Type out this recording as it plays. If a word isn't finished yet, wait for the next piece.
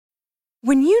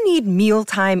When you need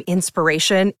mealtime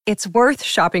inspiration, it's worth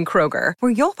shopping Kroger,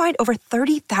 where you'll find over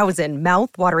 30,000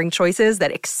 mouth-watering choices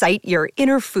that excite your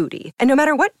inner foodie. And no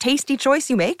matter what tasty choice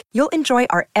you make, you'll enjoy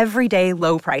our everyday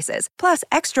low prices, plus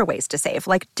extra ways to save,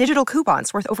 like digital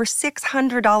coupons worth over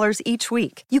 $600 each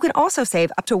week. You can also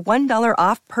save up to $1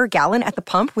 off per gallon at the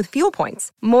pump with fuel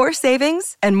points. More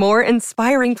savings and more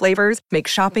inspiring flavors make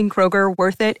shopping Kroger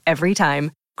worth it every time.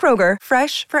 Kroger,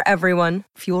 fresh for everyone.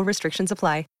 Fuel restrictions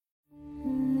apply.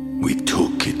 We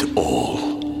took it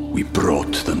all. We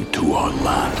brought them to our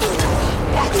land.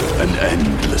 An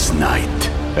endless night,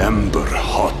 ember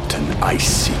hot and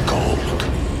icy cold.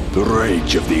 The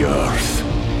rage of the earth.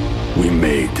 We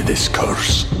made this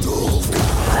curse.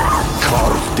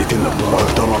 Carved it in the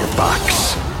blood on our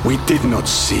backs. We did not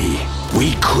see.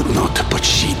 We could not, but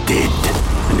she did.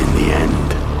 And in the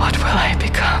end, what will I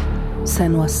become?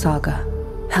 Senua's Saga.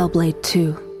 Hellblade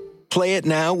 2. Play it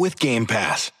now with Game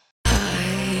Pass.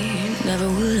 Never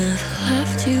would have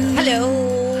left you.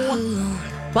 Hello.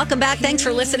 Welcome back. Thanks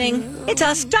for listening. It's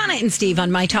us, Donna and Steve,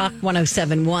 on My Talk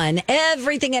 1071,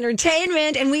 Everything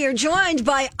Entertainment, and we are joined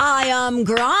by I Am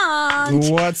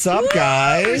Grant. What's up,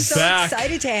 guys? We're so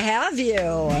excited to have you.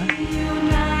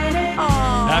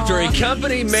 After a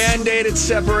company mandated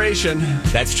separation.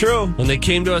 That's true. When they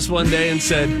came to us one day and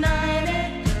said,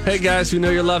 hey guys, we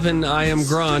know you're loving I Am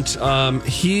Grant.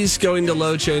 He's going to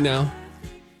Loche now.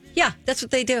 Yeah, that's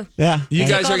what they do. Yeah. You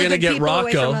guys are going to get people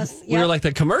away from Rocco. us. Yep. We were like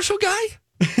the commercial guy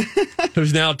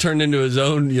who's now turned into his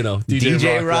own,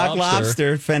 DJ Rock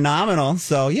Lobster. Phenomenal.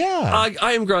 So, yeah.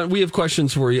 I Am Grant. We have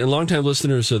questions for you, and longtime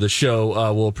listeners of the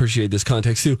show will appreciate this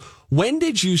context too. When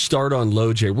did you start on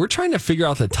Loche? We're trying to figure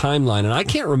out the timeline, and I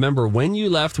can't remember when you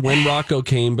left, when Rocco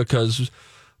came, because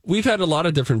we've had a lot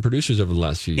of different producers over the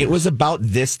last few years. It was about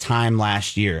this time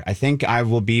last year. I think I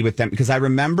will be with them because I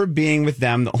remember being with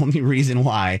them. The only reason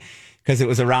why, because it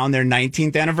was around their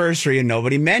 19th anniversary and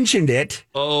nobody mentioned it.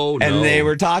 Oh, no. And they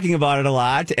were talking about it a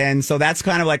lot. And so that's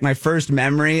kind of like my first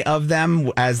memory of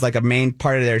them as like a main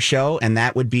part of their show. And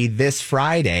that would be this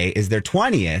Friday is their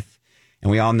 20th. And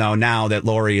we all know now that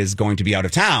Lori is going to be out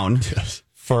of town. Yes.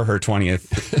 For her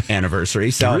 20th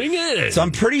anniversary. So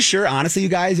I'm pretty sure, honestly, you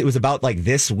guys, it was about like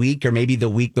this week or maybe the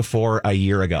week before a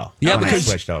year ago. Yeah, when because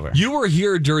I switched over. You were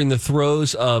here during the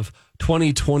throes of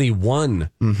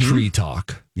 2021 Tree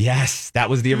Talk. Yes, that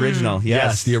was the original.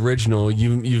 Yes, the original.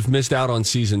 You've missed out on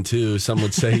season 2. Some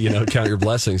would say, count your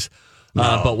blessings.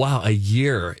 No. But wow, a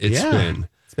year it's been.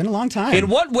 It's been a long time. In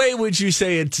what way would you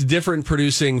say it's different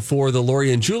producing for the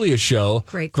Lori and Julia show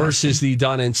versus the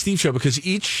Donna and Steve show? Because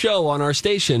each show on our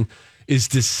station is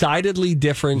decidedly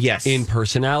different in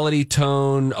personality,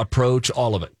 tone, approach,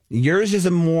 all of it. Yours is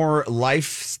a more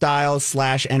lifestyle /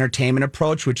 entertainment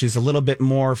approach, which is a little bit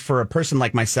more for a person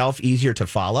like myself, easier to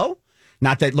follow.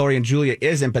 Not that Lori and Julia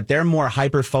isn't, but they're more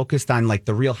hyper focused on like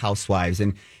the Real Housewives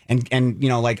and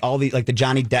like all the like the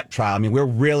Johnny Depp trial. I mean, we're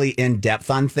really in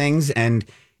depth on things, and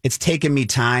it's taken me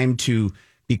time to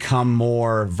become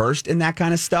more versed in that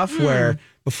kind of stuff. Where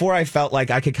before I felt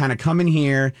like I could kind of come in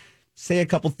here, say a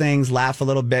couple things, laugh a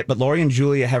little bit, but Lori and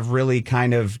Julia have really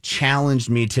kind of challenged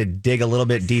me to dig a little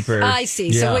bit deeper. I see.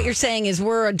 Yeah. So what you're saying is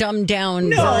we're a dumbed down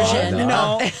version.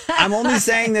 No. I'm only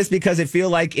saying this because I feel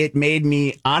like it made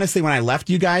me, honestly, when I left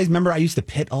you guys, remember I used to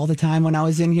pit all the time when I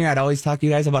was in here. I'd always talk to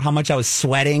you guys about how much I was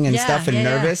sweating and stuff and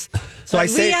nervous. So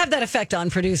we have that effect on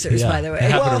producers, by the way.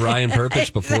 It happened to Ryan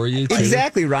Purpich before you, too.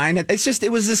 Exactly, Ryan.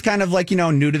 It was this kind of like,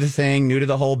 new to the thing, new to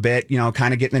the whole bit,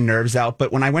 kind of getting the nerves out.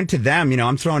 But when I went to them,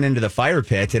 I'm thrown into the fire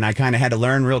pit, and I kind of had to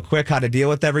learn real quick how to deal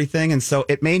with everything. And so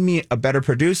it made me a better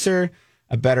producer,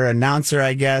 a better announcer,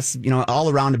 I guess, all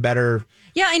around a better.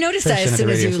 Yeah, I noticed that as soon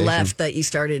as you left that you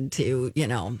started to,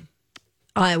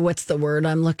 what's the word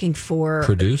I'm looking for?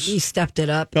 Produce? You stepped it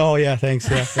up. Oh, yeah, thanks.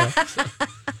 Yeah.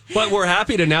 But we're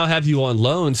happy to now have you on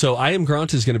loan. So I Am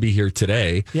Grant is going to be here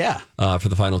today for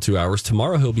the final 2 hours.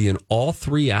 Tomorrow he'll be in all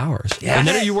 3 hours. Yes. And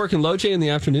then are you working Loche in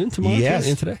the afternoon tomorrow? Yes.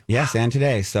 And today? Yes, and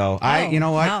today. So you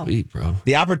know what? Wow. Sweet, bro.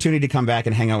 The opportunity to come back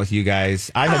and hang out with you guys.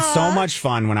 I had so much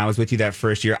fun when I was with you that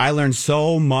first year. I learned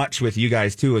so much with you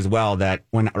guys too as well that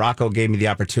when Rocco gave me the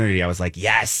opportunity, I was like,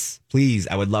 yes. Please,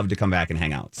 I would love to come back and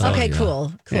hang out. So, okay,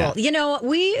 cool. Yeah.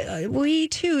 We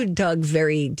too dug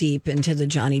very deep into the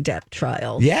Johnny Depp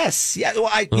trial. Yes. Yeah.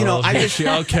 Well,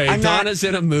 okay. Donna's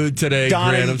in a mood today,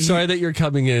 Donna, Grant. I'm sorry that you're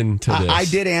coming in to this. I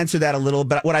did answer that a little,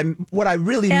 but what I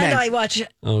really meant. And I watch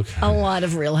a lot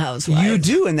of Real Housewives. You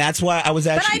do, and that's why I was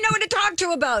But I know who to talk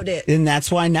to about it. And that's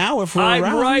why now, if we're I'm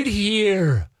around, right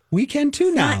here. We can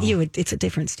too now. Not you. It's a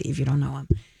different Steve. You don't know him.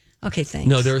 Okay, thanks.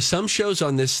 No, there are some shows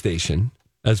on this station,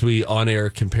 as we on air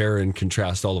compare and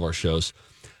contrast all of our shows,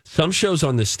 Some shows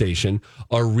on this station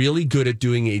are really good at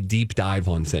doing a deep dive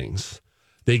on things.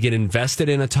 They get invested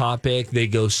in a topic, they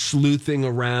go sleuthing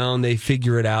around, they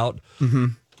figure it out. Mm-hmm.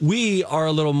 We are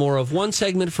a little more of one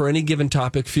segment for any given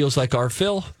topic feels like our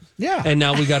fill. Yeah. And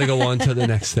now we got to go on to the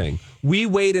next thing. We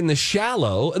wade in the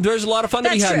shallow. There's a lot of fun to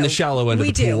be had in the shallow end of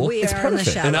the pool. We are in the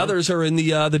shallow. And others are in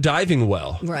the diving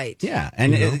well. Right. Yeah.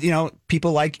 And,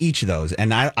 people like each of those.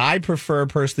 And I prefer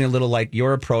personally a little like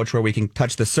your approach where we can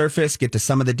touch the surface, get to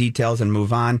some of the details and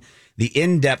move on. The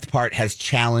in-depth part has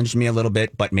challenged me a little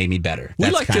bit, but made me better.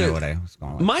 That's kind of what I was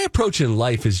going with. My approach in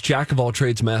life is jack of all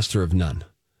trades, master of none.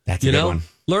 That's a good one.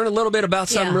 Learn a little bit about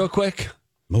something real quick.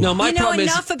 No, my problem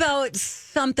enough about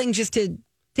something just to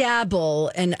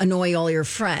dabble and annoy all your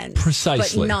friends.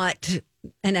 Precisely. But not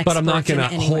an expert. But I'm not going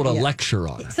to hold a yeah. lecture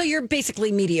on it. So you're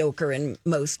basically mediocre in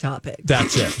most topics.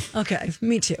 That's it. Okay,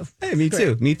 me too. Hey, me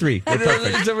too. Me three. We're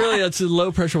perfect. It's a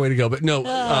low pressure way to go. But no,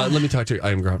 let me talk to you.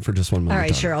 I am Grant for just one moment. All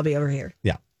right, sure. I'll be over here.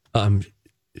 Yeah.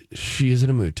 She is in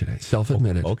a mood today,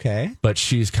 self-admitted. Okay. But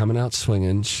she's coming out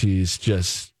swinging. She's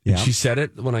just... Yeah. She said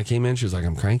it when I came in. She was like,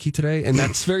 I'm cranky today. And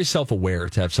that's very self-aware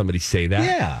to have somebody say that.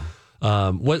 Yeah.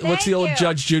 What's the old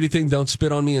Judge Judy thing? Don't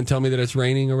spit on me and tell me that it's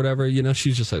raining or whatever.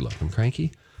 She's just like, look, I'm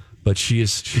cranky. But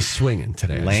she's swinging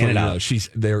today. Laying it out.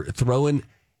 They're throwing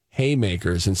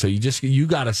haymakers. And so you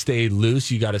got to stay loose.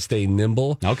 You got to stay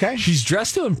nimble. Okay. She's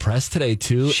dressed to impress today,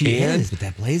 too. She is with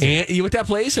that blazer. And you with that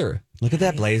blazer. Look at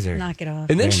that blazer. Knock it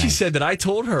off. And then Very she nice. said that I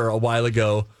told her a while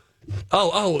ago,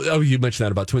 you mentioned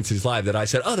that about Twin Cities Live, that I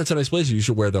said, oh, that's a nice blazer. You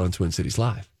should wear that on Twin Cities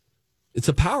Live. It's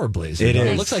a power blazer. It is.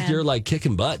 It looks like you're like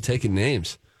kicking butt, taking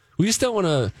names. We just don't want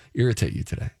to irritate you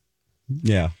today.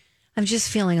 Yeah. I'm just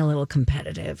feeling a little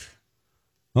competitive.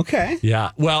 Okay.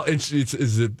 Yeah. Well,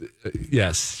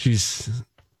 yes, she's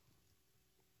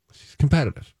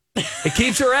competitive. It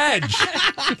keeps her edge.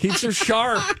 Keeps her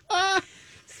sharp.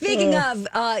 Speaking of,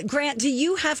 Grant, do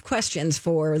you have questions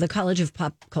for the College of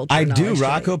Pop Culture? I do. Knowledge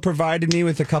Rocco today? provided me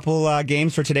with a couple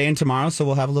games for today and tomorrow, so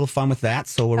we'll have a little fun with that.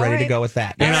 So we're ready to go with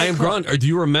that. And I am Grant. Do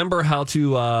you remember how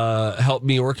to help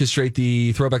me orchestrate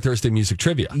the Throwback Thursday music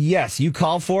trivia? Yes, you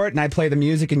call for it, and I play the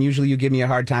music, and usually you give me a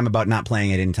hard time about not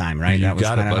playing it in time, right? You That was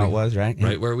got it, kind of how buddy. it was, right?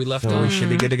 Right where we left So off. we should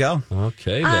be good to go.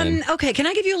 Okay, then. Okay, can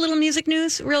I give you a little music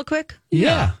news real quick?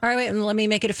 Yeah. All right, wait, let me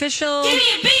make it official. Give me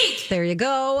a beat! There you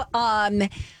go.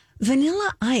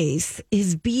 Vanilla Ice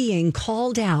is being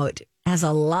called out as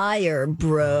a liar,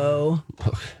 bro.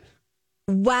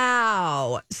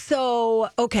 Wow. So,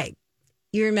 okay.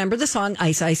 You remember the song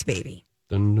Ice Ice Baby?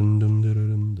 Dun, dun, dun, dun,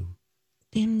 dun,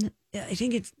 dun. I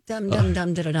think it's dum dum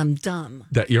dum dum dum dum.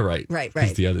 That you're right. Right.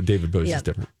 'Cause the other David Bowie's is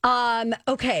different.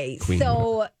 Okay, Queen.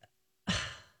 so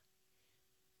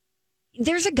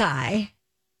there's a guy,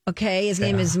 okay, his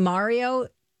name is Mario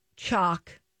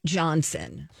Chalk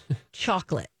Johnson.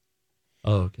 Chocolate.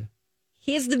 Oh, okay.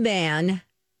 He is the man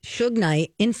Suge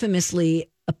Knight infamously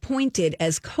appointed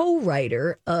as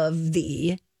co-writer of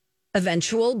the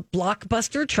eventual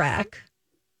blockbuster track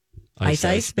Ice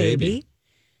Ice Baby.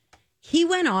 He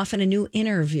went off in a new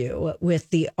interview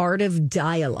with The Art of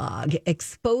Dialogue,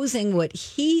 exposing what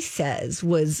he says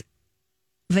was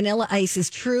Vanilla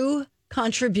Ice's true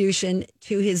contribution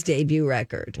to his debut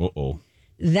record. Uh-oh.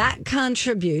 That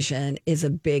contribution is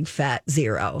a big fat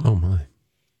zero. Oh, my.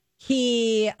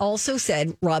 He also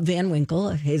said, Rob Van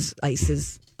Winkle,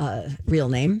 Ice's real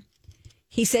name,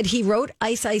 he said he wrote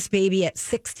Ice Ice Baby at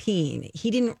 16.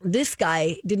 This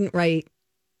guy didn't write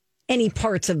any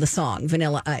parts of the song,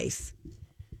 Vanilla Ice.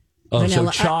 Oh,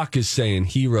 Vanilla so Chalk is saying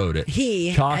he wrote it.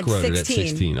 Chalk at wrote it at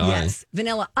 16. All right. Yes.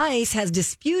 Vanilla Ice has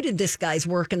disputed this guy's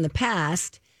work in the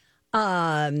past.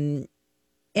 And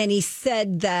he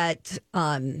said that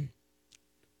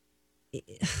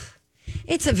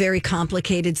it's a very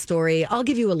complicated story. I'll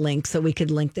give you a link so we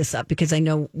could link this up because I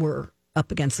know we're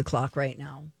up against the clock right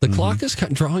now. The clock is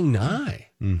drawing nigh.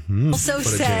 Also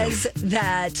says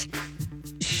that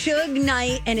Suge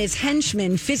Knight and his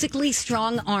henchmen physically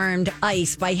strong-armed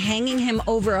Ice by hanging him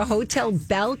over a hotel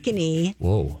balcony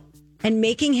Whoa. and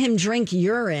making him drink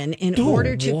urine in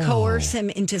order to coerce him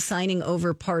into signing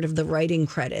over part of the writing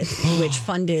credit, which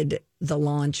funded the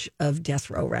launch of Death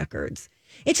Row Records.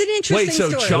 It's an interesting Wait, so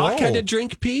story. Chalk had to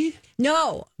drink pee?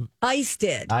 No, Ice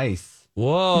did. Ice.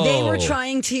 Whoa. They were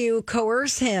trying to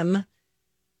coerce him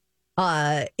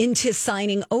into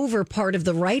signing over part of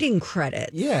the writing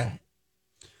credits. Yeah.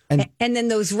 And then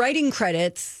those writing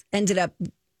credits ended up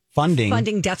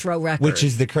Funding Death Row Records. which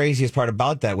is the craziest part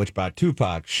about that, which brought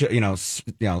Tupac,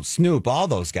 Snoop, all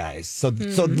those guys. So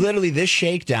literally this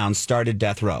shakedown started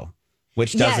Death Row,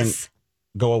 which doesn't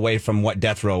go away from what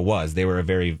Death Row was. They were a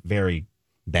very, very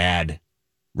bad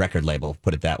record label.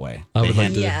 Put it that way. I would They like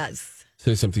hand- to Yes.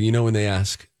 say something. You know, when they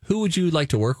ask, who would you like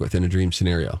to work with in a dream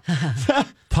scenario?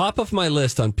 Top of my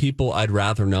list on people I'd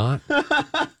rather not.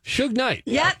 Suge Knight.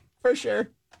 Yeah. for sure.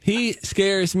 He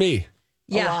scares me.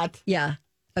 Yeah. lot. Yeah.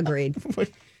 Agreed. We're All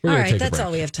gonna right. take a That's break.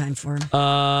 all we have time for.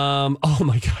 Oh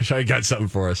my gosh, I got something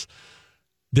for us.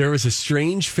 There was a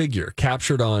strange figure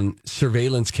captured on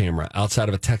surveillance camera outside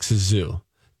of a Texas zoo.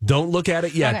 Don't look at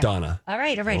it yet, Okay. Donna. All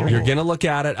right. All right. You're going to look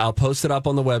at it. I'll post it up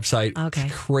on the website. Okay.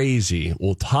 It's crazy.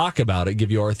 We'll talk about it,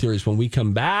 give you our theories. When we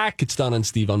come back, it's Donna and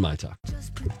Steve on My Talk.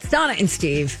 It's Donna and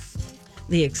Steve.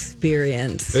 The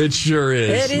experience. It sure is.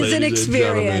 It is an ladies and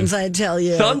experience, gentlemen. I tell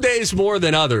you. Some days more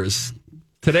than others.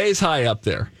 Today's high up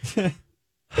there. This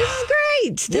is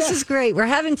great. This is great. We're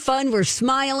having fun. We're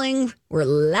smiling. We're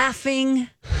laughing.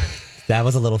 That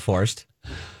was a little forced.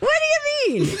 What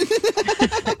do you mean?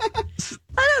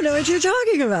 I don't know what you're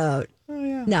talking about.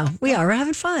 No, we are. We're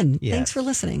having fun. Yes. Thanks for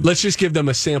listening. Let's just give them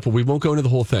a sample. We won't go into the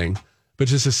whole thing, but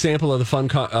just a sample of the fun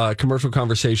commercial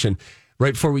conversation.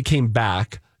 Right before we came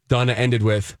back, Donna ended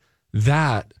with,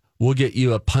 that will get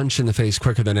you a punch in the face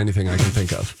quicker than anything I can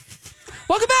think of.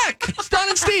 Welcome back. It's Don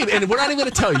and Steve. And we're not even going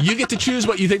to tell you. You get to choose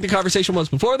what you think the conversation was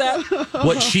before that,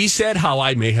 what she said, how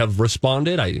I may have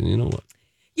responded. You know what?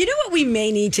 You know what we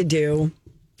may need to do?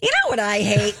 You know what I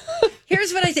hate?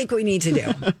 Here's what I think we need to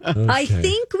do. I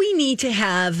think we need to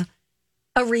have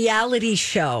a reality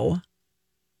show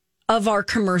of our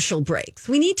commercial breaks.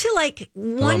 We need to, like,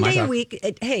 one my day a talk. week.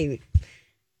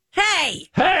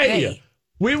 Hey.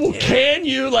 We will can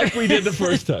you like we did the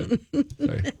first time.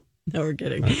 Sorry. No, we're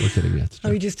kidding. We're kidding. Yes. Oh,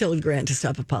 we just told Grant to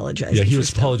stop apologizing. Yeah, he for was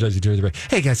stuff. apologizing during the break.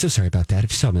 Hey, guys, so sorry about that.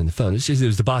 If you saw me on the phone, it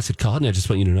was the boss that called, and I just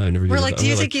want you to know I never We're did like, that. do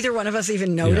you We're think either one of us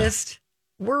even noticed?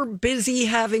 We're busy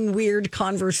having weird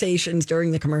conversations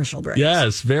during the commercial break.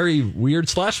 Yes, very weird /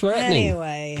 threatening.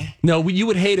 Anyway. No, you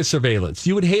would hate a surveillance.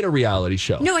 You would hate a reality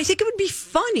show. No, I think it would be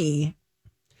funny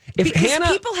if because Hannah,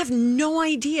 people have no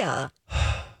idea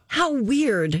how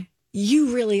weird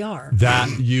you really are. that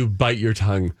you bite your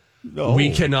tongue. No. We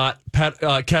cannot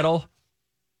kettle,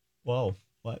 Whoa.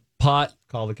 What? pot.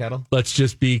 Call the kettle? Let's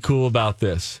just be cool about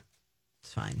this.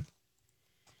 It's fine.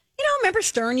 You know, remember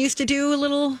Stern used to do a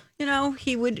little,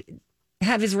 he would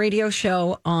have his radio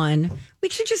show on. We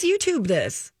should just YouTube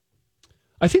this.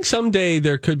 I think someday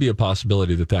there could be a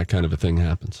possibility that kind of a thing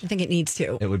happens. I think it needs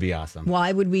to. It would be awesome.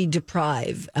 Why would we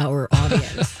deprive our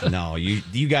audience? No,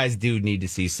 you guys do need to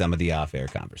see some of the off-air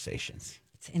conversations.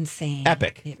 It's insane.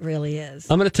 Epic. It really is.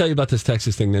 I'm going to tell you about this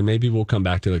Texas thing, then maybe we'll come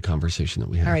back to the conversation that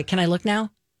we had. All right, can I look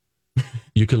now?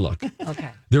 You can look. Okay.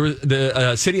 There was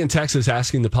the city in Texas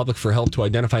asking the public for help to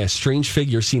identify a strange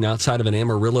figure seen outside of an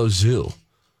Amarillo zoo.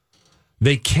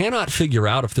 They cannot figure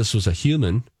out if this was a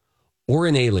human or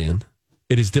an alien.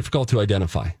 It is difficult to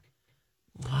identify.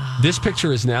 Wow. This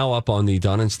picture is now up on the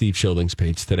Don and Steve Shieldings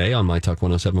page today on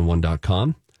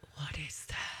mytalk1071.com. What is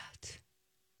that?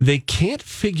 They can't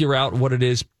figure out what it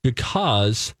is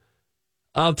because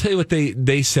I'll tell you what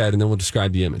they said, and then we'll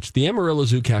describe the image. The Amarillo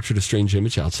Zoo captured a strange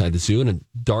image outside the zoo in the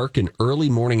dark and early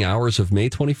morning hours of May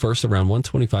 21st around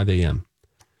 1:25 a.m.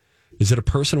 Is it a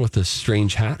person with a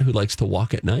strange hat who likes to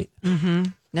walk at night? Mm-hmm.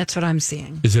 That's what I'm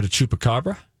seeing. Is it a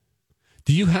chupacabra?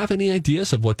 Do you have any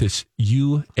ideas of what this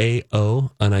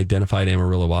UAO, unidentified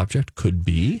Amarillo object, could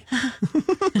be?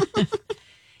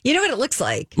 You know what it looks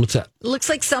like? What's that? It looks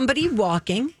like somebody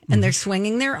walking and they're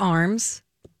swinging their arms.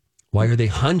 Why are they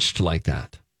hunched like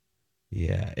that?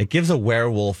 Yeah, it gives a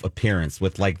werewolf appearance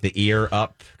with like the ear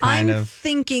up, kind I'm of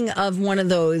thinking of one of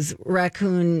those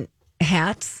raccoon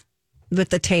hats with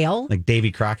the tail. like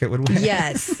Davy Crockett would wear.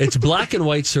 Yes. It's black and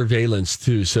white surveillance,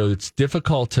 too, so it's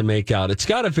difficult to make out. It's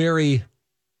got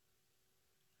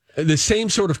the same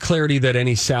sort of clarity that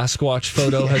any Sasquatch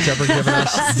photo has ever given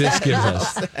us, this gives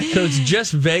us. So it's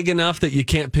just vague enough that you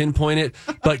can't pinpoint it,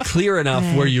 but clear enough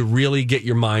where you really get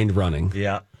your mind running.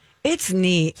 Yeah. It's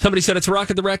neat. Somebody said it's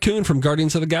Rocket the Raccoon from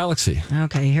Guardians of the Galaxy.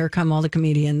 Okay, here come all the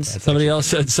comedians. Somebody else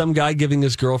said some guy giving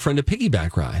his girlfriend a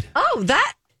piggyback ride. Oh,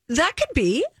 that could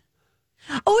be.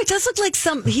 Oh, it does look like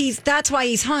that's why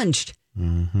he's hunched.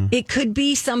 Mm-hmm. It could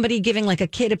be somebody giving like a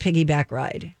kid a piggyback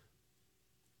ride.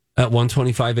 At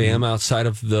 1:25 a.m. outside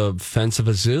of the fence of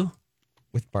a zoo?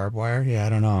 With barbed wire? Yeah, I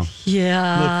don't know.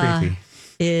 Yeah. A little creepy.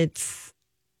 It's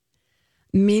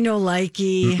me no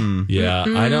likey. Yeah,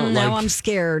 I don't Now like... I'm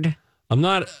scared. I'm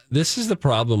not... This is the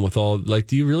problem with all... Like,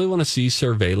 do you really want to see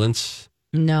surveillance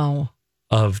No.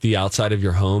 of the outside of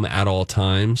your home at all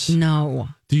times? No.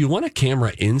 Do you want a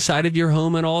camera inside of your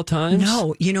home at all times?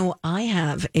 No. You know, I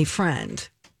have a friend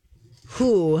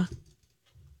who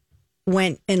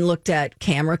went and looked at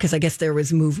camera because I guess there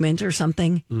was movement or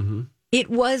something. Mm-hmm. It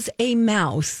was a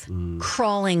mouse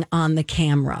crawling on the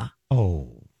camera. Oh.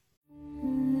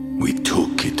 We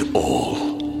took it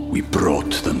all. We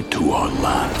brought them to our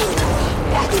land.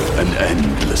 An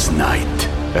endless night,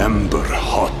 ember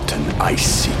hot and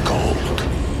icy cold.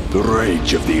 The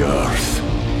rage of the earth.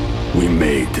 We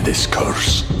made this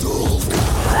curse.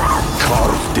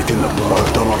 Carved it in the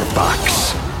blood on our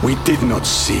backs. We did not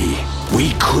see.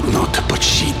 We could not, but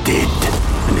she did.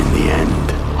 And in the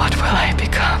end, What will I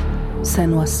become?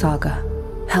 Senua's Saga.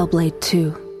 Hellblade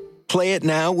 2. Play it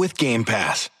now with Game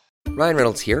Pass. Ryan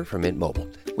Reynolds here from Mint Mobile.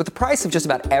 With the price of just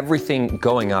about everything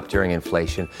going up during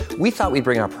inflation, we thought we'd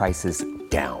bring our prices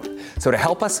down. So to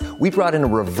help us, we brought in a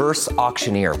reverse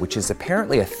auctioneer, which is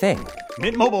apparently a thing.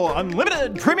 Mint Mobile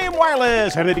Unlimited Premium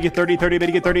Wireless. How to get 30, 30, bit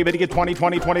to get 30, bit to get 20,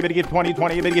 20, 20, bit to get 20,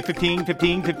 20, bit to get 15,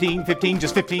 15, 15, 15,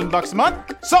 just $15 a month?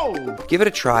 Sold! Give it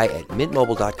a try at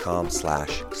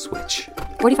mintmobile.com/switch.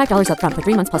 $45 up front for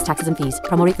 3 months plus taxes and fees.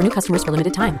 Promo rate for new customers for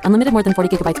limited time. Unlimited more than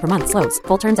 40 gigabytes per month. Slows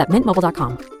full terms at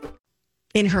mintmobile.com.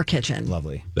 In her kitchen.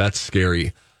 Lovely. That's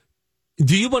scary.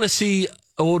 Do you want to see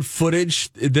old footage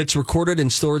that's recorded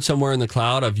and stored somewhere in the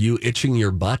cloud of you itching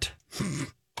your butt?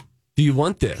 Do you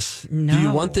want this? No. Do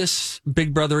you want this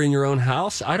Big Brother in your own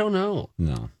house? I don't know.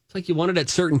 No. It's like you want it at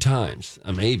certain times.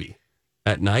 Maybe.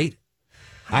 At night?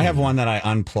 I have one that I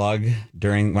unplug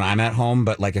during when I'm at home,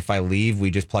 but like if I leave,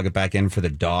 we just plug it back in for the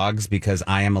dogs because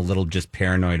I am a little just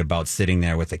paranoid about sitting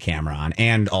there with the camera on.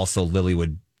 And also Lily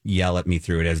would yell at me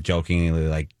through it as jokingly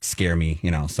like scare me,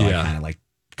 so I kind of like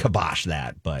kibosh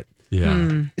that. But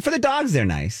for the dogs, they're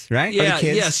nice, right? Yeah, Or the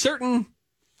kids? yeah.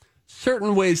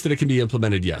 Certain ways that it can be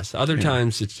implemented, yes. Other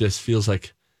times it just feels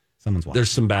like Someone's watching. there's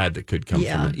some bad that could come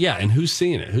from it. Yeah, and who's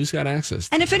seeing it? Who's got access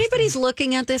to And if anybody's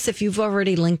looking at this, if you've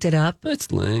already linked it up,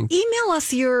 it's linked. email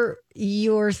us your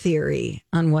theory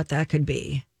on what that could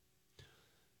be.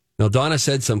 Now, Donna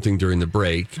said something during the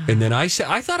break, and then I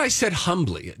thought I said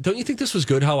humbly. Don't you think this was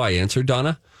good how I answered,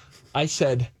 Donna? I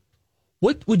said,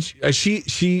 what would you,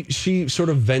 she sort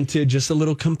of vented just a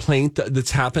little complaint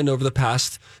that's happened over the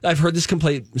past, I've heard this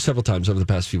complaint several times over the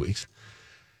past few weeks.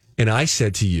 And I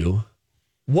said to you,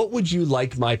 what would you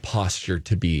like my posture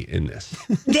to be in this?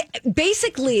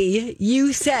 Basically,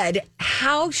 you said,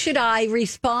 how should I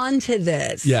respond to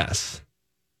this? Yes.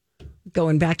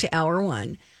 Going back to hour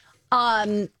one.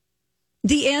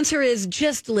 The answer is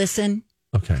just listen.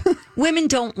 Okay. Women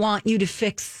don't want you to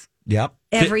fix Yep.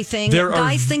 everything. There are-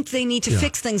 Guys think they need to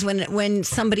fix things when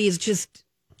somebody is just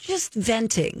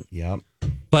venting. Yep.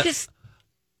 But, Just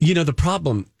the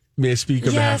problem, may I speak for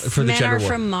Yes, the men gender are war?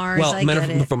 from Mars, Well, I men get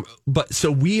are it. from, but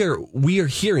so we are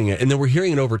hearing it, and then we're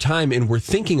hearing it over time, and we're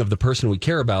thinking of the person we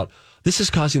care about. This is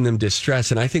causing them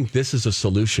distress, and I think this is a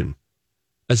solution.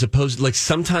 As opposed, like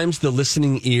sometimes the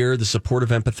listening ear, the supportive,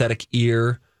 empathetic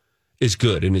ear is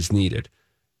good and is needed.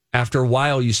 After a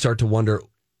while, you start to wonder,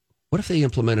 what if they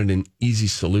implemented an easy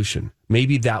solution?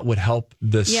 Maybe that would help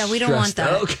the yeah, we don't want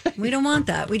stressed- that. Okay. We don't want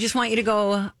that. We just want you to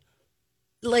go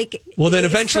like. Well, then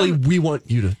it's eventually from- we want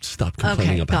you to stop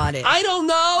complaining Okay, about got it. I don't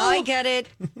know. I get it.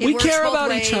 It We works care both about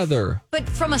ways. each other. But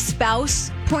from a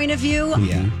spouse point of view,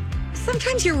 Yeah.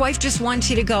 sometimes your wife just wants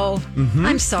you to go,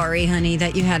 I'm sorry, honey,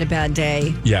 that you had a bad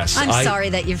day. Yes, I'm sorry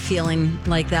that you're feeling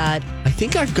like that. I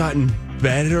think I've gotten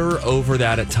better over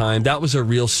that at time. That was a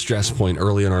real stress point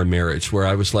early in our marriage where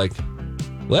I was like,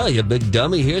 well, you big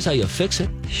dummy, here's how you fix it.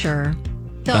 Sure.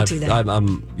 Don't do that.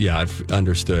 I've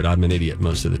understood. I'm an idiot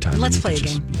most of the time. Let's I need play to a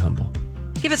just game. Be humble.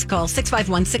 Give us a call,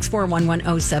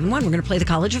 651-641-1071. We're going to play the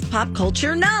College of Pop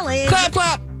Culture Knowledge. Clap,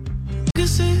 clap.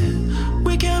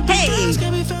 Hey,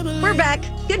 we're back.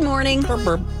 Good morning.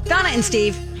 Donna and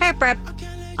Steve. Hey, Brep.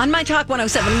 On My Talk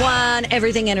 1071,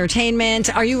 Everything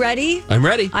Entertainment. Are you ready? I'm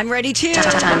ready. I'm ready too.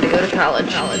 Time to go to college.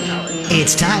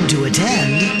 It's time to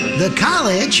attend the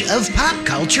College of Pop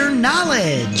Culture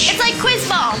Knowledge. It's like quiz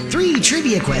ball. 3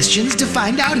 trivia questions to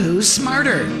find out who's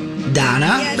smarter.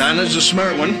 Donna Donna's a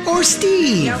smart one. or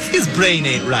Steve. His brain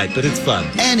ain't right, but it's fun.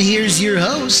 And here's your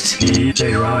host,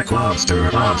 DJ Rock Monster.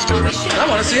 I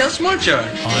want to see how smart you are.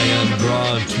 I am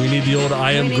Grant. We need the old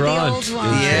I am We need the Grant. old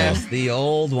one. Yes, the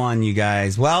old one, you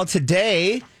guys. Well,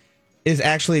 today is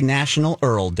actually National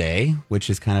Earl Day, which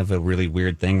is kind of a really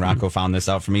weird thing. Rocco found this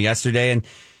out for me yesterday. And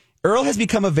Earl has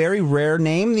become a very rare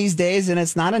name these days, and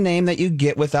it's not a name that you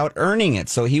get without earning it.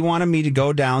 So he wanted me to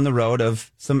go down the road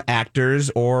of some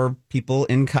actors or people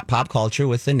in pop culture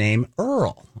with the name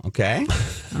Earl. Okay?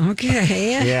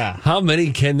 Okay. Yeah. How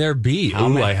many can there be? How Ooh,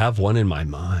 many? I have one in my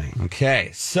mind. Okay.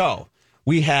 So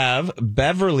we have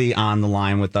Beverly on the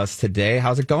line with us today.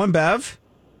 How's it going, Bev?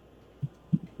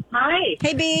 Hi.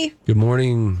 Hey, B. Good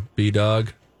morning,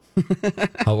 B-Dog.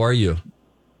 How are you?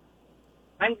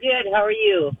 I'm good. How are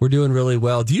you? We're doing really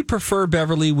well. Do you prefer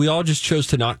Beverly? We all just chose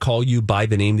to not call you by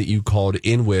the name that you called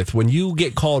in with. When you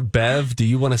get called Bev, do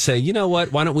you want to say, you know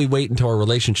what, why don't we wait until our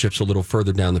relationship's a little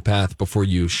further down the path before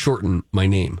you shorten my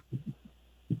name?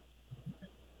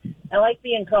 I like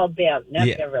being called Bev, not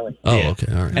Beverly. Oh,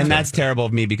 okay. All right. And that's terrible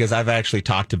of me because I've actually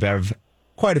talked to Bev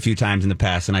quite a few times in the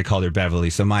past, and I called her Beverly.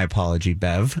 So my apology,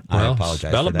 Bev. I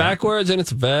apologize. Spell for it that. backwards, and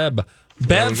it's Bev.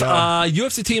 Bev, you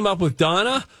have to team up with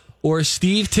Donna or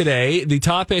Steve today. The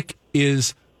topic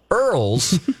is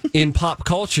Earls in pop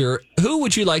culture. Who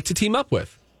would you like to team up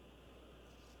with?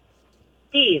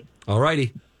 Steve. All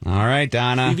righty. All right,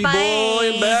 Donna. Stevie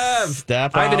boy and Bev.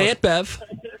 Step I have an out. Aunt Bev.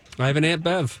 I have an Aunt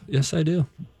Bev. Yes, I do.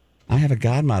 I have a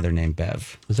godmother named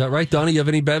Bev. Is that right, Donna? You have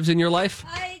any Bevs in your life?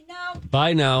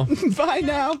 Bye now. Bye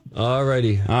now. All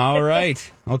righty. All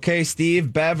right. Okay,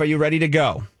 Steve, Bev, are you ready to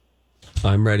go?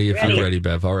 I'm ready if you're ready,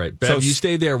 Bev. All right. Bev, So- you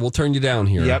stay there. We'll turn you down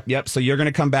here. Yep. So you're going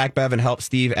to come back, Bev, and help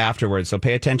Steve afterwards. So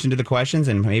pay attention to the questions,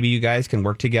 and maybe you guys can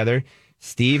work together.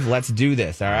 Steve, let's do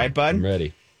this. All right, bud? I'm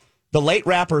ready. The late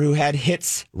rapper who had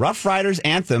hits Rough Riders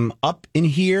anthem, Up in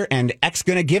Here, and X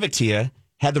Gonna Give It To You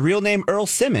had the real name Earl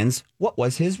Simmons. What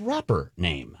was his rapper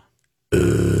name?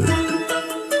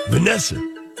 Vanessa.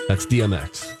 That's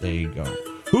DMX. There you go.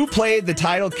 Who played the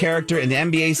title character in the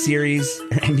NBC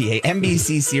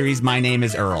series My Name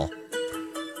is Earl?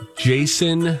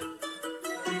 Jason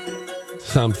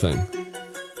something.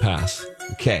 Pass.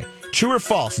 Okay. True or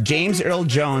false? James Earl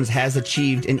Jones has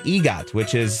achieved an EGOT,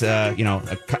 which is, a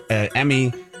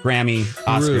Emmy, Grammy,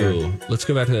 Oscar. True. Let's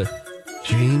go back to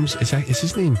James. Is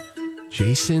his name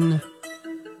Jason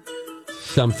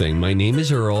something? My Name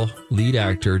is Earl. Lead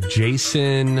actor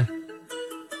Jason.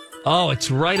 Oh, it's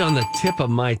right on the tip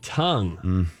of my tongue.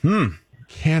 Mm-hmm.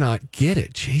 Cannot get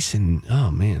it. Jason.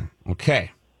 Oh, man. Okay.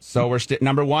 So we're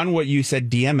number one, what you said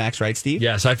DMX, right, Steve?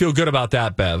 Yes, I feel good about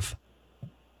that, Bev.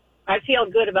 I feel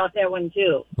good about that one,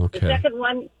 too. Okay. The second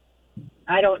one,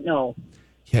 I don't know.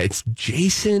 Yeah, it's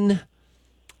Jason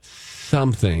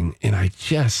something, and I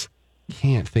just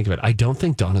can't think of it. I don't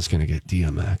think Donna's going to get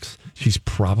DMX. She's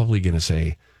probably going to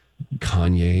say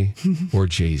Kanye or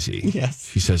Jay-Z. Yes.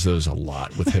 She says those a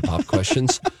lot with hip-hop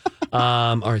questions.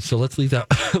 All right, so let's leave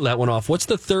that one off. What's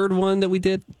the third one that we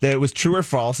did? It was true or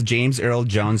false. James Earl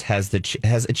Jones has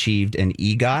achieved an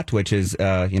EGOT, which is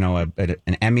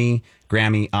an Emmy,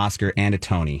 Grammy, Oscar, and a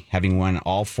Tony, having won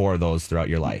all four of those throughout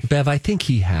your life. Bev, I think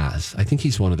he has. I think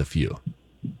he's one of the few.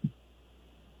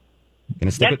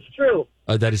 Gonna stick That's true.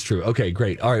 That is true. Okay,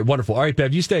 great. All right, wonderful. All right,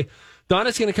 Bev, you stay.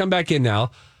 Donna's going to come back in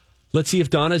now. Let's see if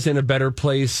Donna's in a better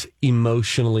place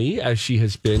emotionally as she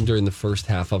has been during the first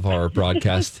half of our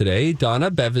broadcast today.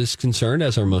 Donna, Bev is concerned,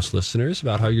 as are most listeners,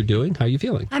 about how you're doing. How are you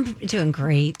feeling? I'm doing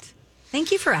great.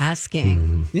 Thank you for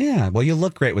asking. Yeah, well, you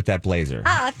look great with that blazer.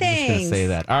 Ah, I'm just thanks. going to say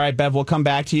that. All right, Bev, we'll come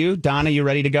back to you. Donna, you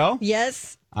ready to go?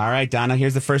 Yes. All right, Donna,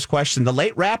 here's the first question. The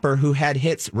late rapper who had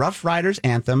hits Rough Riders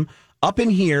anthem, Up in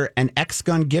Here, and X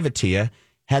Gun Give It To You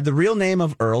had the real name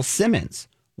of Earl Simmons.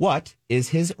 What is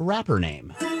his rapper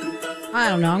name? I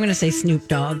don't know. I'm going to say Snoop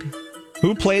Dogg.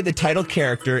 Who played the title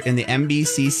character in the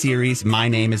NBC series My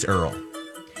Name is Earl?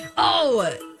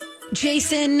 Oh,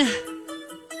 Jason.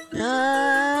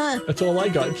 That's all I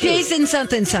got. Jason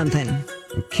something.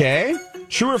 Okay.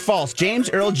 True or false? James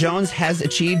Earl Jones has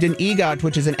achieved an EGOT,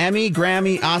 which is an Emmy,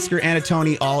 Grammy, Oscar, and a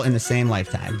Tony, all in the same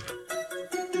lifetime.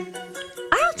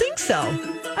 I don't think so.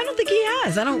 I don't think he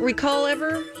has. I don't recall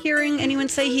ever hearing anyone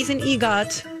say he's an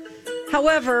EGOT.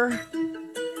 However,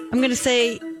 I'm going to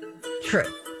say true,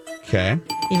 Okay.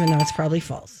 even though it's probably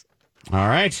false. All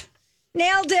right.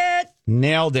 Nailed it.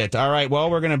 Nailed it. All right. Well,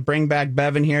 we're going to bring back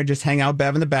Bev in here. Just hang out,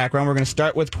 Bev, in the background. We're going to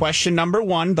start with question number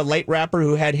one. The late rapper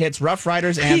who had hits Rough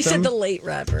Riders anthem. He said the late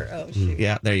rapper. Oh, shoot.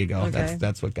 Yeah, there you go. Okay.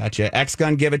 That's what got you. X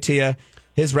Gun Give It To You.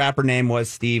 His rapper name was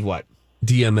Steve what?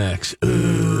 DMX.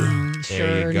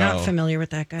 Sure, go. not familiar with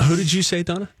that guy. Who did you say,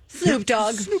 Donna? Snoop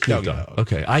Dogg. Snoop Dogg.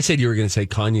 Okay. I said you were going to say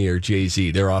Kanye or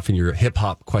Jay-Z. They're often your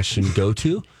hip-hop question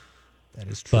go-to. That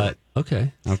is true. But,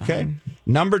 okay. Okay.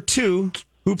 Number two,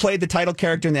 who played the title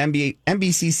character in the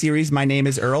NBC series My Name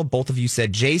is Earl? Both of you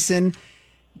said Jason.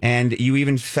 And you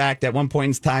even, in fact, at one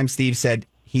point in time, Steve said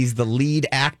he's the lead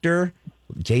actor.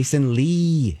 Jason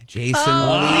Lee. Jason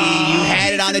Lee. You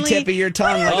had it on the Jason tip Lee. of your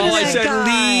tongue. What happened to I that said guy?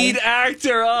 lead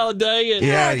actor. Oh, dang it.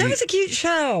 Yeah, that was a cute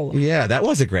show. Yeah, that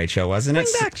was a great show, wasn't it?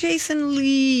 Bring back Jason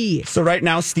Lee. So right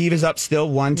now, Steve is up still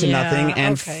 1-0.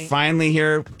 And okay. finally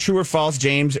here, true or false,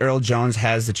 James Earl Jones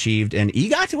has achieved an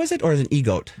EGOT, was it? Or is it an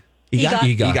EGOT?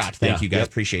 EGOT. Thank you, guys. Yep.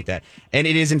 Appreciate that. And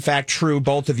it is, in fact, true.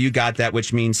 Both of you got that,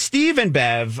 which means Steve and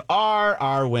Bev are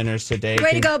our winners today.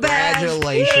 Way to go, Bev.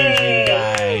 Congratulations, you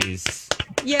guys.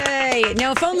 Yay.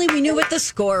 Now, if only we knew what the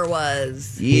score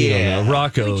was. We don't know.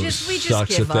 Rocco We just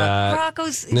sucks give at that. up.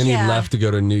 Rocco's, and then he left to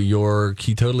go to New York.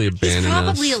 He totally abandoned He's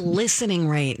probably us. listening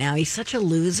right now. He's such a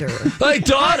loser. Hey,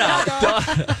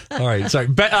 Donna! All right, sorry.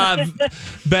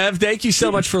 Bev, thank you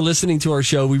so much for listening to our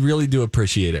show. We really do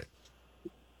appreciate it.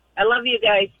 I love you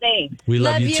guys. Thanks. We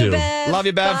love you too. Bev. Love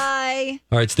you, Bev. Bye.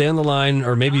 All right, stay on the line,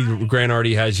 or maybe Grant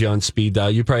already has you on speed dial.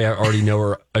 You probably already know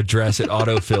her address at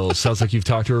Autofills. Sounds like you've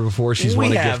talked to her before. She's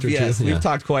won a gift or yes. two. We've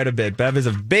talked quite a bit. Bev is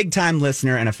a big-time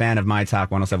listener and a fan of My Talk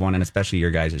 107.1 and especially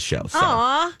your guys' show. So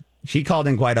Aw. she called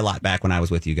in quite a lot back when I was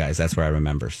with you guys. That's where I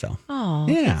remember. So Oh,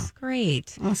 Yeah. that's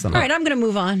great. Awesome. All right, I'm going to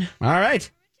move on. All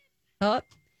right. Oh.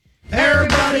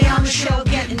 Everybody on the show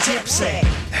getting tipsy.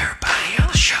 Everybody on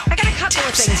the show. I got a couple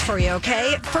of things for you,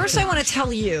 okay? First, I want to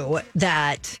tell you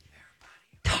that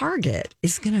Target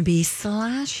is going to be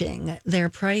slashing their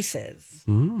prices.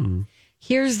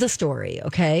 Here's the story,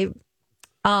 okay?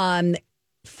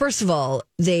 First of all,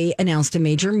 they announced a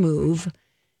major move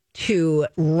to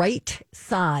right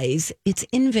size its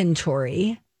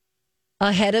inventory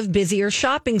ahead of busier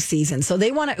shopping season. So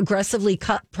they want to aggressively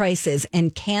cut prices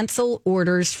and cancel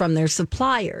orders from their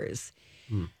suppliers.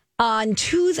 On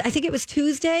Tuesday, I think it was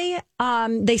Tuesday,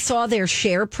 they saw their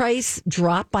share price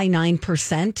drop by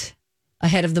 9%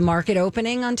 ahead of the market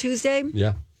opening on Tuesday.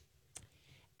 Yeah.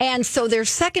 And so their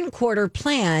second quarter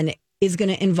plan is going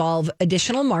to involve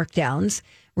additional markdowns,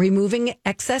 removing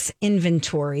excess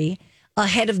inventory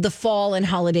ahead of the fall and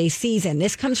holiday season.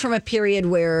 This comes from a period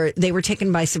where they were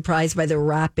taken by surprise by the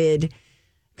rapid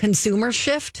consumer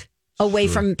shift away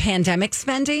from pandemic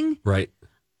spending. Right.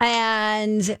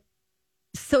 And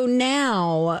so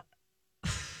now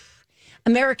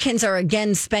Americans are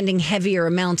again spending heavier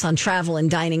amounts on travel and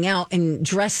dining out and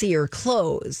dressier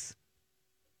clothes.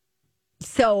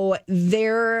 So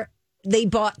they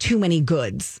bought too many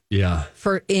goods. Yeah.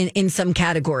 For in some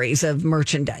categories of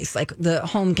merchandise, like the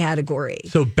home category.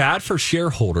 So bad for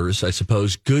shareholders, I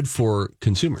suppose. Good for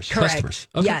consumers, Correct. customers.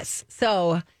 Okay. Yes.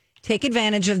 So take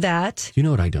advantage of that. You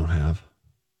know what I don't have?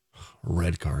 A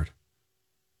red card.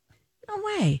 No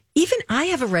way. Even I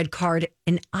have a red card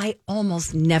and I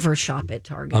almost never shop at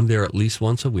Target. I'm there at least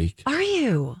once a week. Are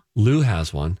you? Lou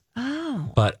has one.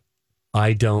 Oh. But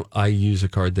I don't. I use a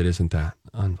card that isn't that.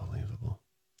 Unbelievable.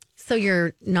 So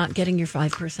you're not getting your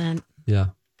 5%? Yeah.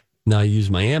 Now I use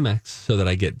my Amex so that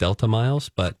I get Delta miles,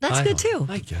 but That's good too.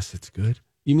 I guess it's good.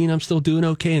 You mean I'm still doing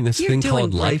okay in this You're thing doing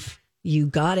called great. life? You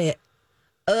got it.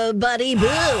 Buddy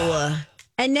boo.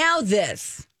 And now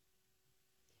this.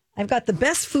 I've got the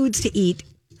best foods to eat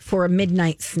for a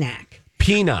midnight snack.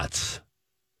 Peanuts.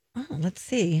 Oh, let's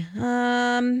see.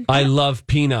 I love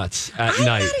peanuts at I'm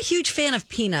night. not a huge fan of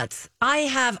peanuts. I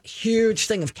have a huge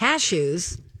thing of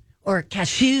cashews, or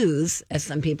cashews, as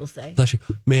some people say. Bless you.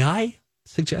 May I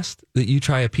suggest that you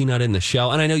try a peanut in the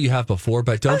shell? And I know you have before,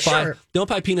 but don't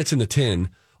buy peanuts in the tin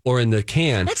or in the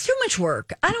can. That's too much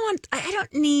work. I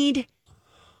don't need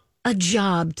a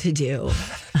job to do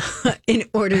in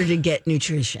order to get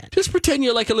nutrition. Just pretend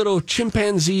you're like a little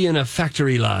chimpanzee in a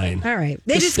factory line. All right.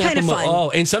 They just snap kind of them fun. all.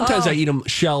 And sometimes I eat them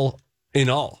shell and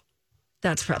all.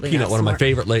 That's probably Peanut, not one of my smart.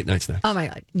 favorite late night snacks. Oh my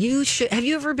God. Have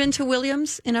you ever been to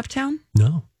Williams in Uptown?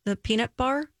 No. The peanut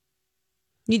bar?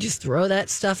 You just throw that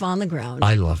stuff on the ground.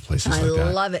 I love places I like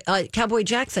that. love it. Cowboy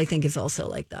Jack's, I think, is also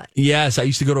like that. Yes, I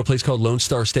used to go to a place called Lone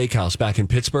Star Steakhouse back in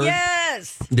Pittsburgh.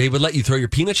 Yes. They would let you throw your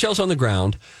peanut shells on the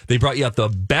ground. They brought you out the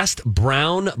best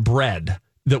brown bread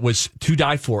that was to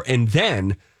die for. And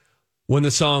then when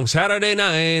the song Saturday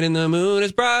Night and the Moon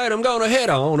is Bright, I'm going to head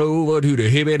on over to the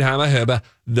Hibbit Hammer Hibba,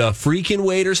 the freaking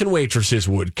waiters and waitresses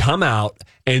would come out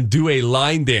and do a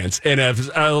line dance. And an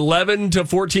 11 to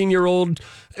 14-year-old,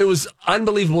 it was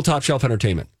unbelievable top shelf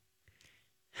entertainment.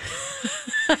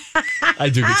 I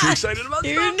do get too excited about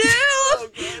You that.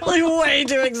 do? Like way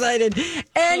too excited.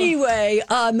 Anyway,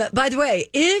 by the way,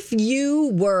 if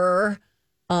you were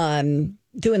doing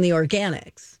the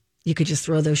organics, you could just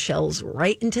throw those shells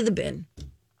right into the bin.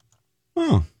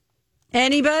 Oh.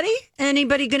 Anybody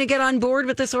going to get on board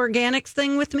with this organics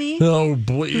thing with me? Oh,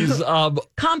 please.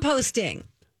 Composting.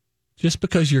 Just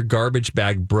because your garbage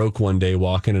bag broke one day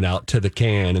walking it out to the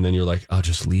can, and then you're like, I'll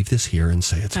just leave this here and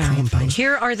say it's All right, fine. compost.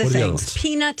 Here are the What are other things. ones?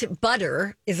 Peanut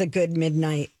butter is a good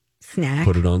midnight snack.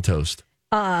 Put it on toast.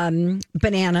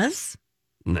 Bananas.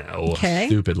 No. Okay.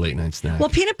 Stupid late night snack. Well,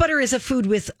 peanut butter is a food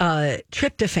with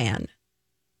tryptophan.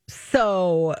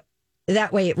 So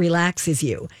that way it relaxes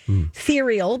you.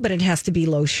 Cereal, but it has to be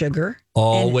low sugar.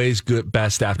 Always good,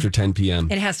 best after 10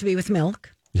 p.m. It has to be with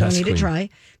milk. Yes, Don't need it queen. dry.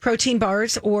 Protein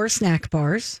bars or snack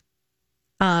bars.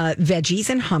 veggies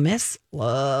and hummus.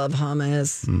 Love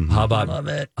hummus. Love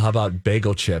it. How about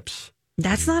bagel chips?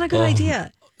 That's not a good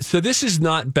idea. So this is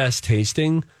not best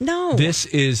tasting. No. This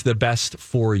is the best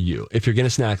for you. If you're going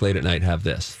to snack late at night, have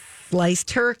this. Sliced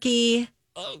turkey.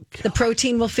 The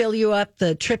protein will fill you up.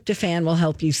 The tryptophan will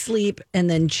help you sleep. And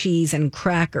then cheese and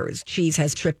crackers. Cheese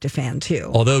has tryptophan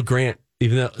too. Although, Grant,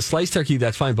 even though sliced turkey,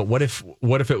 that's fine. But what if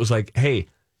it was like, hey,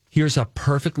 here's a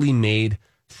perfectly made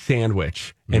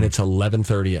sandwich and it's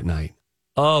 11:30 at night?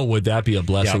 Oh, would that be a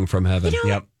blessing from heaven?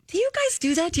 Do you guys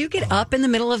do that? Do you get up in the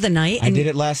middle of the night? I did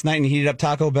it last night and heated up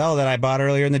Taco Bell that I bought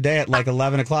earlier in the day at like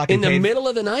 11 o'clock. In the middle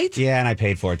of the night? Yeah, and I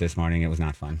paid for it this morning. It was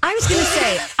not fun. I was going to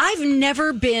say, I've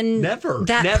never been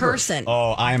that person.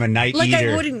 Oh, I am a night Like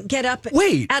eater. I wouldn't get up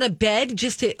out of bed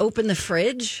just to open the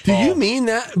fridge. Do you mean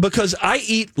that? Because I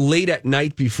eat late at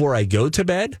night before I go to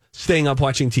bed, staying up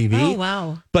watching TV. Oh,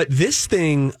 wow. But this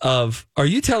thing of, are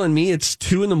you telling me it's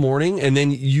 2 a.m. and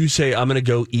then you say, I'm going to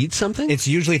go eat something? It's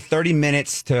usually 30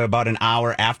 minutes to about an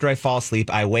hour after I fall asleep.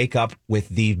 I wake up with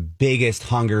the biggest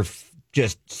hunger,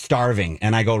 just starving,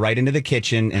 and I go right into the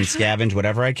kitchen and scavenge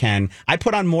whatever I can. I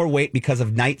put on more weight because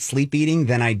of night sleep eating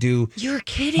than I do. You're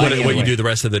kidding. What you do the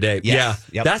rest of the day. Yes.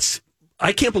 Yeah. Yep.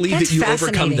 I can't believe That's that you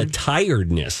overcome the fascinating.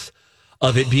 tiredness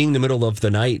of it being the middle of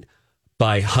the night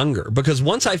by hunger. Because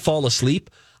once I fall asleep,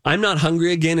 I'm not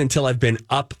hungry again until I've been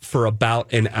up for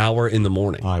about an hour in the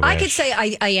morning. I could say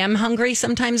I am hungry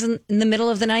sometimes in the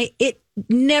middle of the night. It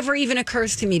never even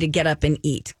occurs to me to get up and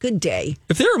eat. Good day.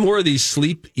 If there are more of these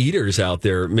sleep eaters out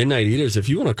there, midnight eaters, if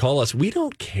you want to call us, we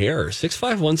don't care.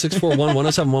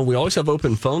 651-641-1071. We always have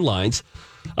open phone lines.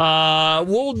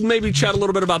 We'll maybe chat a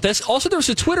little bit about this. Also, there's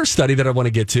a Twitter study that I want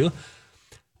to get to.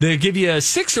 They give you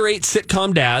 6 or 8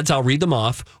 sitcom dads. I'll read them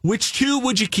off. Which 2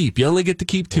 would you keep? You only get to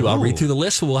keep 2. I'll read through the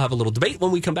list, so we'll have a little debate.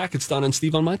 When we come back, it's Donna and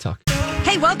Steve on My Talk.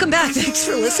 Hey, welcome back. Thanks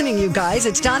for listening, you guys.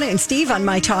 It's Donna and Steve on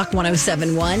My Talk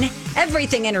 107.1.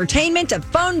 Everything entertainment. The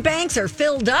phone banks are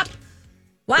filled up.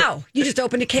 Wow, you just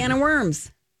opened a can of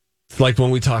worms. It's like when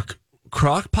we talk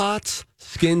crock pots,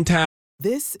 skin tag.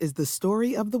 This is the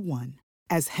story of the one.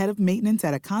 As head of maintenance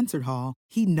at a concert hall,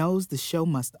 he knows the show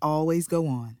must always go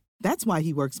on. That's why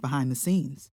he works behind the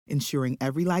scenes, ensuring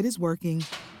every light is working,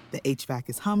 the HVAC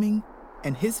is humming,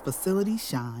 and his facility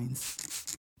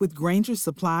shines. With Grainger's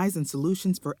supplies and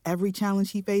solutions for every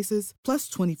challenge he faces, plus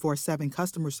 24/7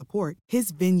 customer support,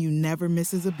 his venue never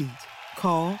misses a beat.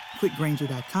 Call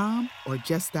quickgrainger.com or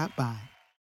just stop by.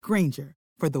 Grainger,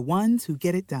 for the ones who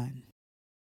get it done.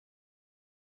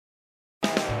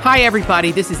 Hi,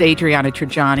 everybody. This is Adriana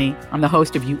Trajani. I'm the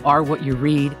host of You Are What You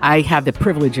Read. I have the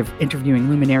privilege of interviewing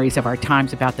luminaries of our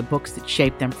times about the books that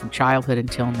shaped them from childhood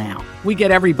until now. We get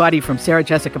everybody from Sarah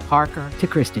Jessica Parker to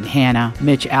Kristen Hanna,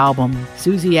 Mitch Albom,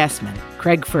 Susie Essman,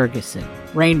 Craig Ferguson,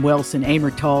 Rainn Wilson,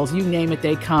 Amor Tolls, you name it,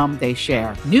 they come, they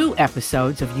share. New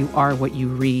episodes of You Are What You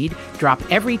Read drop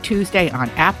every Tuesday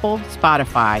on Apple,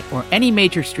 Spotify, or any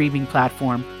major streaming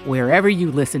platform wherever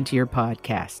you listen to your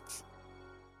podcasts.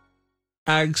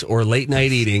 Or late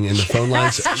night eating, and the phone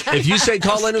lines. If you say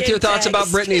call in with your thoughts about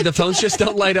Britney, the phones just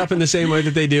don't light up in the same way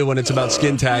that they do when it's about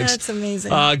skin tags. That's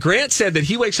amazing. Grant said that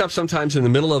he wakes up sometimes in the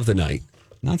middle of the night.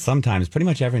 Not sometimes, pretty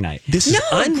much every night. This is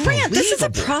Grant, this is a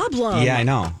problem. Yeah, I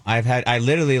know. I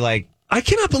literally I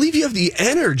cannot believe you have the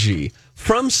energy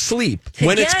from sleep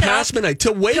when it's past midnight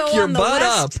to wake your butt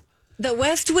up. The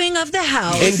west wing of the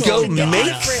house. And go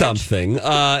make something.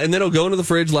 And then he'll go into the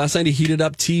fridge. Last night he heated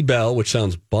up T-Bell, which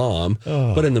sounds bomb.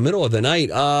 Oh. But in the middle of the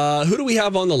night, who do we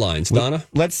have on the lines, Donna?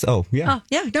 No,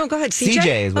 go ahead.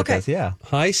 CJ is with us, yeah.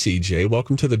 Hi, CJ.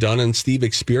 Welcome to the Donna and Steve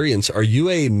experience. Are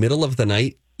you a middle of the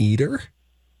night eater?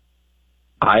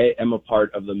 I am a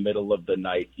part of the middle of the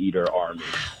night eater army.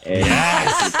 And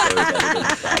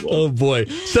oh, boy.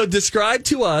 So describe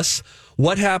to us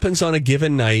what happens on a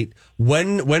given night.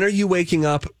 When are you waking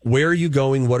up? Where are you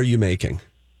going? What are you making?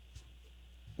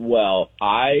 Well,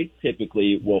 I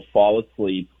typically will fall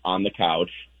asleep on the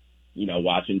couch,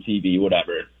 watching TV,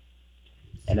 whatever.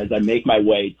 And as I make my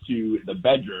way to the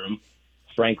bedroom,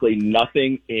 frankly,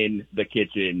 nothing in the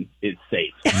kitchen is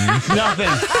safe.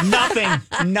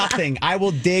 Nothing. I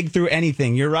will dig through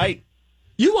anything. You're right.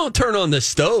 You won't turn on the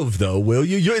stove, though, will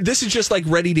you? This is just like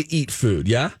ready to eat food,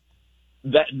 yeah?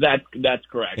 That's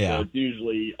correct. Yeah. So it's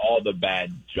usually all the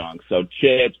bad junk. So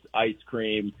chips, ice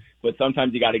cream, but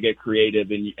sometimes you got to get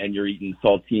creative and you're eating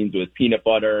saltines with peanut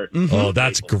butter. Mm-hmm. Oh,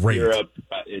 that's great. Syrup.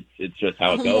 It's just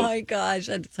how it goes. Oh my gosh,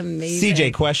 that's amazing.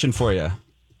 CJ, question for you.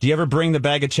 Do you ever bring the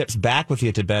bag of chips back with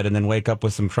you to bed and then wake up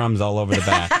with some crumbs all over the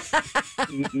back?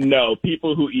 No,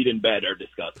 people who eat in bed are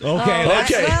disgusting. Okay.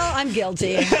 Well, I'm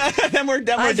guilty. then we're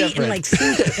I've different. eaten like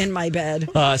soup in my bed.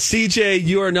 CJ,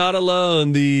 you are not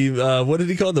alone. The what did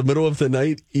he call it? The middle of the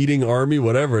night eating army,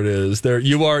 whatever it is. There,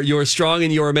 you are strong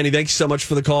and you are many. Thank you so much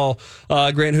for the call,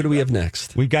 Grant. Who do we have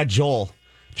next? We've got Joel.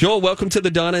 Joel, welcome to the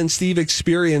Donna and Steve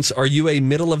experience. Are you a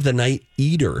middle of the night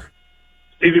eater?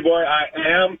 Stevie boy, I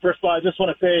am. First of all, I just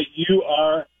want to say you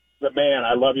are the man.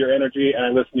 I love your energy, and I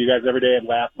listen to you guys every day and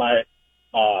laugh my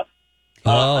off.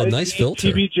 Nice filter.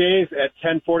 TBJs at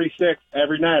 10:46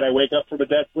 every night. I wake up from a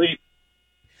dead sleep.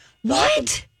 What?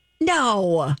 Awesome.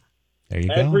 No. There you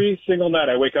go. Every single night,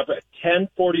 I wake up at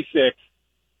 10:46,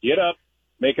 get up,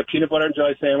 make a peanut butter and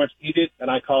jelly sandwich, eat it,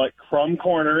 and I call it Crumb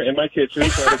Corner in my kitchen.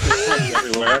 So it's crumbs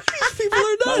everywhere. People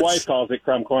are nuts. My wife calls it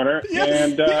Crumb Corner.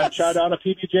 And try down a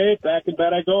PBJ. Back in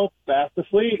bed I go, fast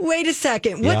asleep. Wait a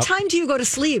second. What time do you go to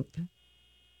sleep?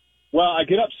 Well, I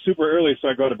get up super early, so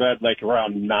I go to bed like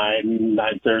around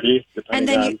 9:30, depending And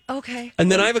then on okay. And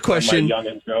then I have a question. when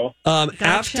my youngins go.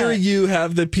 After you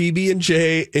have the PB and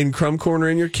J in Crumb Corner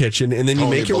in your kitchen, and then you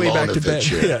Tony make your way back to bed.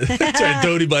 Yeah, that's right.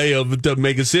 Tony Bayo to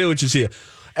make a sandwich is here.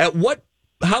 How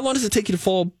long does it take you to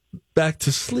fall back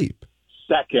to sleep?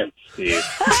 Second, Steve.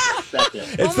 Second.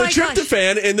 It's the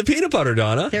tryptophan and the peanut butter,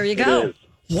 Donna. There you go.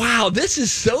 Wow, this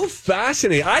is so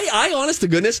fascinating. I honest to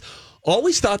goodness,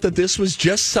 always thought that this was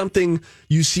just something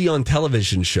you see on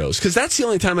television shows, because that's the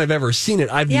only time I've ever seen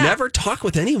it. I've never talked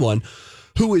with anyone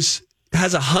who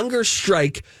has a hunger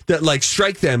strike that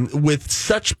strike them with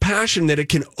such passion that it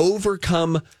can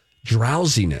overcome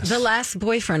drowsiness. The last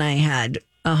boyfriend I had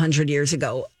 100 years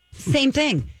ago, same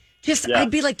thing. I'd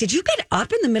be like, did you get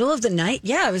up in the middle of the night?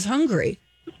 Yeah, I was hungry.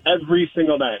 Every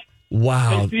single night.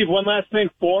 Wow. Hey, Steve, one last thing.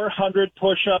 400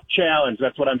 push-up challenge.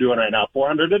 That's what I'm doing right now.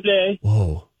 400 a day.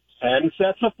 Whoa. 10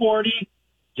 sets of 40.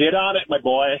 Get on it, my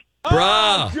boy.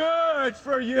 Bruh. Good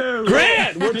for you.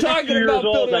 Grant, we're talking years about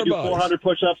old. building I our do bodies. 400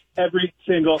 push-ups every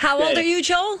single day. How old are you,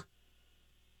 Joel?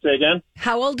 Say again?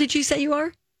 How old did you say you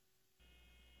are?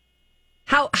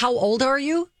 How old are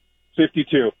you?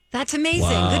 52. That's amazing.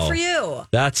 Wow. Good for you.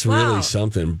 That's really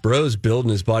something. Bro's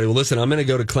building his body. Well, listen, I'm going to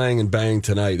go to Clang and Bang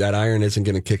tonight. That iron isn't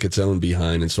going to kick its own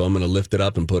behind, and so I'm going to lift it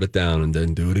up and put it down and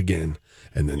then do it again.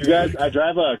 And then You guys, I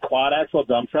drive a quad axle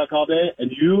dump truck all day,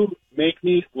 and you make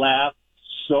me laugh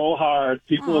so hard.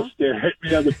 People will stare at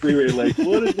me on the freeway like,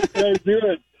 what is this guy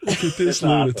doing? Look at this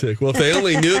lunatic. Well, if they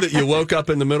only knew that you woke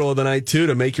up in the middle of the night, too,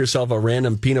 to make yourself a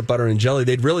random peanut butter and jelly,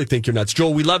 they'd really think you're nuts.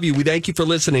 Joel, we love you. We thank you for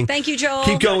listening. Thank you, Joel.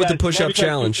 Keep going with the Love push-up you guys.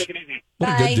 challenge. Take it easy. What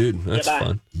a Bye. good dude. That's bye.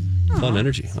 fun. Fun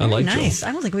energy. I like Nice. Joel.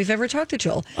 I don't think we've ever talked to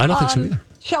Joel. I don't think so either.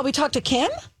 Shall we talk to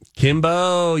Kim?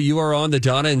 Kimbo, you are on the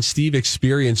Donna and Steve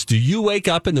experience. Do you wake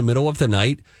up in the middle of the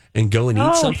night and go and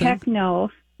eat something? Heck no.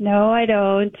 No, I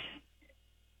don't.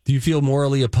 Do you feel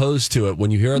morally opposed to it when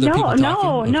you hear other people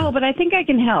talking? No, but I think I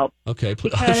can help. Okay,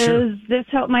 Because sure. this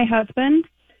helped my husband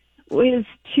was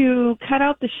to cut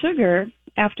out the sugar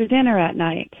after dinner at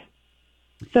night.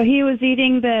 So he was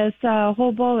eating this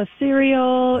whole bowl of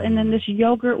cereal and then this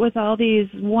yogurt with all these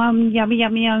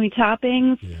yummy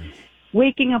toppings,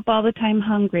 waking up all the time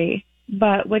hungry.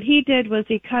 But what he did was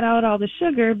he cut out all the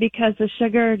sugar because the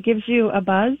sugar gives you a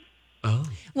buzz. Oh.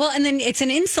 Well, and then it's an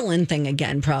insulin thing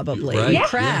again, probably. Right. You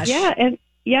crash.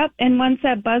 Yeah, and once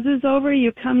that buzz is over,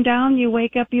 you come down, you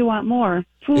wake up, you want more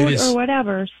food or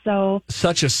whatever. So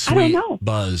Such a I sweet don't know.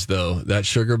 buzz, though. That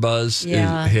sugar buzz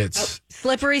hits.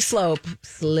 Slippery slope.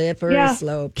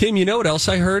 Slope. Kim, you know what else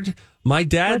I heard? My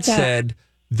dad What's that? said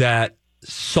that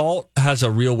salt has a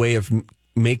real way of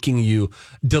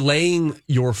delaying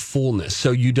your fullness,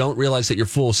 so you don't realize that you're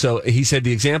full. So he said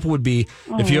the example would be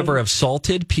if you ever have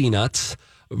salted peanuts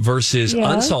versus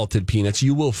unsalted peanuts,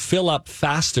 you will fill up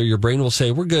faster. Your brain will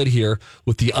say, we're good here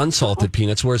with the unsalted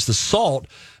peanuts. Whereas the salt,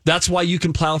 that's why you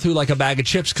can plow through like a bag of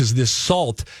chips, because this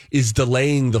salt is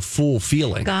delaying the full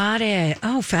feeling. Got it.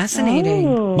 Oh,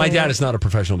 fascinating. My dad is not a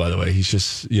professional, by the way. He's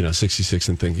just, 66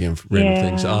 and thinking of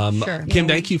random things. Sure. Kim,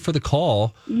 thank you for the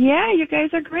call. Yeah, you guys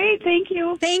are great. Thank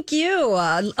you. Thank you.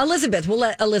 Elizabeth, we'll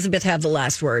let Elizabeth have the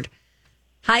last word.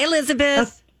 Hi,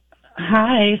 Elizabeth.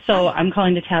 Hi. So I'm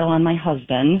calling to tattle on my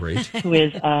husband, Great. who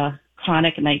is a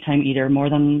chronic nighttime eater more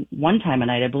than one time a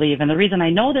night, I believe. And the reason I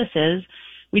know this is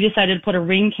we decided to put a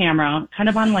Ring camera kind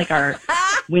of on like our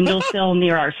windowsill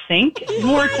near our sink,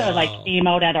 more to like aim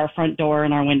out at our front door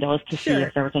and our windows to see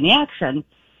if there was any action.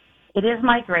 It is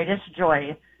my greatest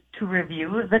joy to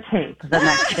review the tape the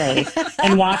next day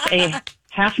and watch a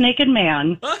half-naked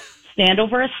man stand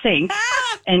over a sink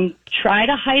and try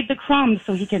to hide the crumbs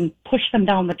so he can push them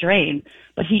down the drain.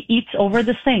 But he eats over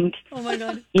the sink Oh my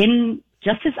God. in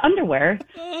just his underwear,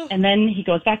 and then he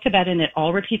goes back to bed, and it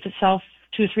all repeats itself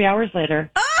 2 or 3 hours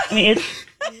later. I mean, it's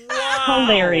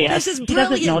hilarious. This is He doesn't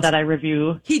know brilliant. that I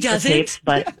review He the doesn't? tapes,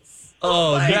 but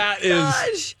Oh, my that is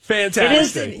gosh. fantastic. It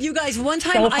is. Listen, you guys, one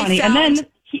time so I funny. found... And then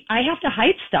I have to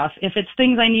hide stuff if it's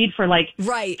things I need for like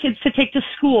kids to take to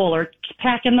school or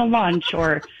pack in the lunch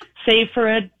or save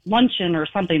for a luncheon or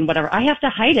something, whatever. I have to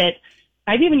hide it.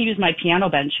 I've even used my piano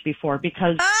bench before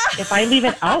because if I leave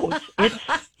it out, it's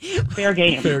fair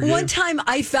game. One time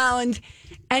I found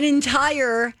an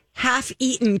entire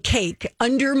half-eaten cake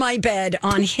under my bed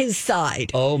on his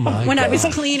side. Oh, my When I was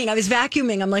God. cleaning, I was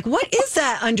vacuuming. I'm like, what is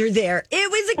that under there?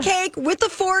 It was a cake with the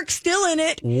fork still in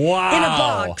it. Wow. In a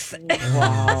box.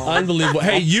 Unbelievable.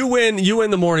 Hey, you win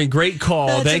the morning. Great call.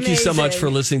 That's Thank you so much amazing. for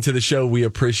listening to the show. We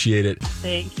appreciate it.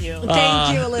 Thank you.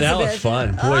 Thank you, Elizabeth. That was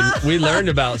fun. Boy, we learned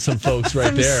about some folks right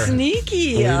Some there.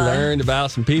 sneaky We learned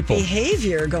about some people.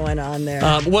 behavior going on there.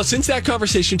 Well, since that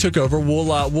conversation took over,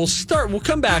 we'll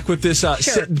come back with this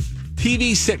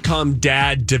TV sitcom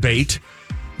dad debate.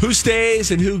 Who stays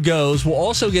and who goes? We'll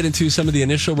also get into some of the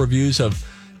initial reviews of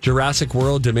Jurassic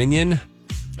World Dominion.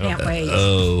 Can't wait.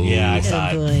 Oh, Yeah, I saw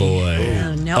it. boy.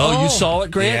 Oh, no. Oh, you saw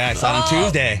it, Grant? Yeah, I saw it on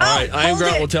Tuesday. All right, I am hold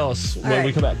Grant it. will tell us when All we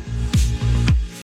right. come back.